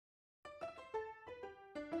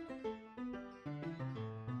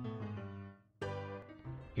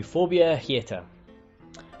Euphorbia Hirta.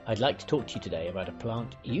 I'd like to talk to you today about a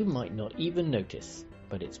plant you might not even notice,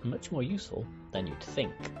 but it's much more useful than you'd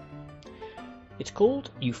think. It's called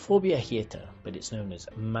Euphorbia Hirta, but it's known as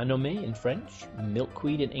manome in French,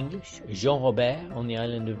 milkweed in English, Jean Robert on the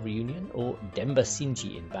island of Reunion, or Demba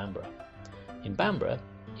Sinji in Bambara. In Bambara,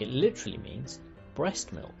 it literally means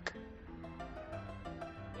breast milk.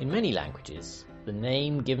 In many languages, the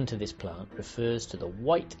name given to this plant refers to the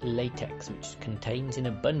white latex which contains in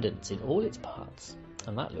abundance in all its parts,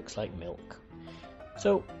 and that looks like milk.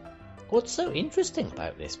 So, what's so interesting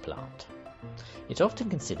about this plant? It's often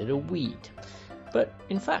considered a weed, but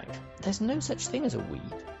in fact, there's no such thing as a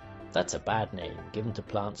weed. That's a bad name given to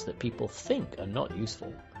plants that people think are not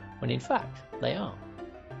useful, when in fact they are.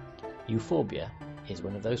 Euphorbia is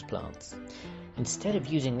one of those plants. Instead of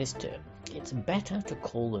using this term, it's better to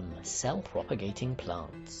call them self-propagating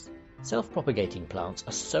plants. Self-propagating plants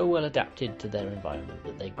are so well adapted to their environment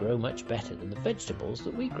that they grow much better than the vegetables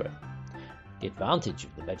that we grow. The advantage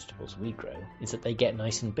of the vegetables we grow is that they get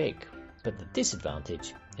nice and big, but the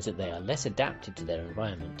disadvantage is that they are less adapted to their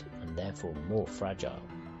environment and therefore more fragile.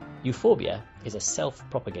 Euphorbia is a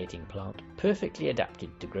self-propagating plant perfectly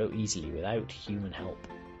adapted to grow easily without human help.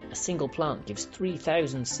 A single plant gives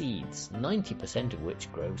 3,000 seeds, 90% of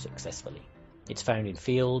which grow successfully. It's found in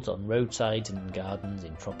fields, on roadsides and in gardens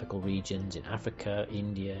in tropical regions in Africa,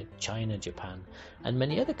 India, China, Japan, and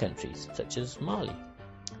many other countries such as Mali.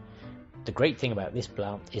 The great thing about this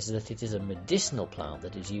plant is that it is a medicinal plant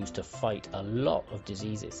that is used to fight a lot of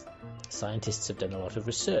diseases. Scientists have done a lot of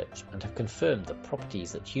research and have confirmed the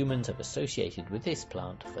properties that humans have associated with this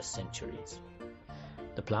plant for centuries.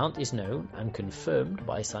 The plant is known and confirmed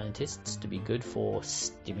by scientists to be good for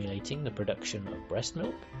stimulating the production of breast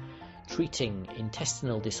milk, treating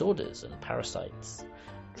intestinal disorders and parasites,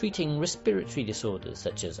 treating respiratory disorders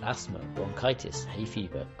such as asthma, bronchitis, hay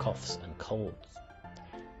fever, coughs and colds,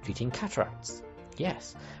 treating cataracts.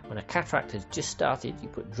 Yes, when a cataract has just started, you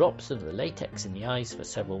put drops of the latex in the eyes for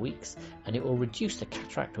several weeks and it will reduce the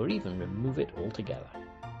cataract or even remove it altogether.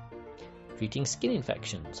 Treating skin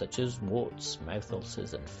infections such as warts, mouth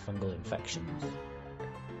ulcers and fungal infections.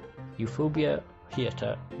 Euphorbia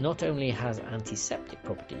Hirta not only has antiseptic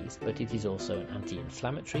properties, but it is also an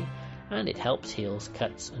anti-inflammatory and it helps heal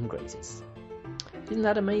cuts and grazes. Isn't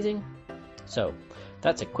that amazing? So,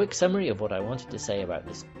 that's a quick summary of what I wanted to say about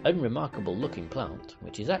this unremarkable looking plant,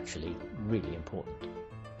 which is actually really important.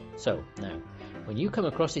 So, now, when you come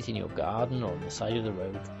across it in your garden or on the side of the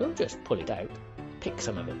road, don't just pull it out, pick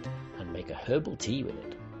some of it and make a herbal tea with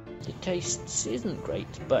it. The taste isn't great,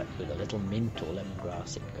 but with a little mint or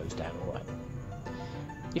lemongrass it goes down alright.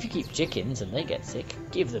 If you keep chickens and they get sick,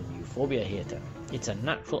 give them Euphorbia Hirta. It's a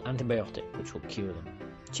natural antibiotic which will cure them.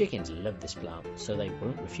 Chickens love this plant, so they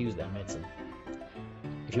won't refuse their medicine.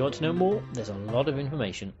 If you want to know more, there's a lot of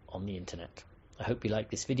information on the internet. I hope you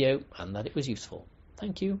liked this video and that it was useful.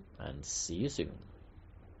 Thank you and see you soon.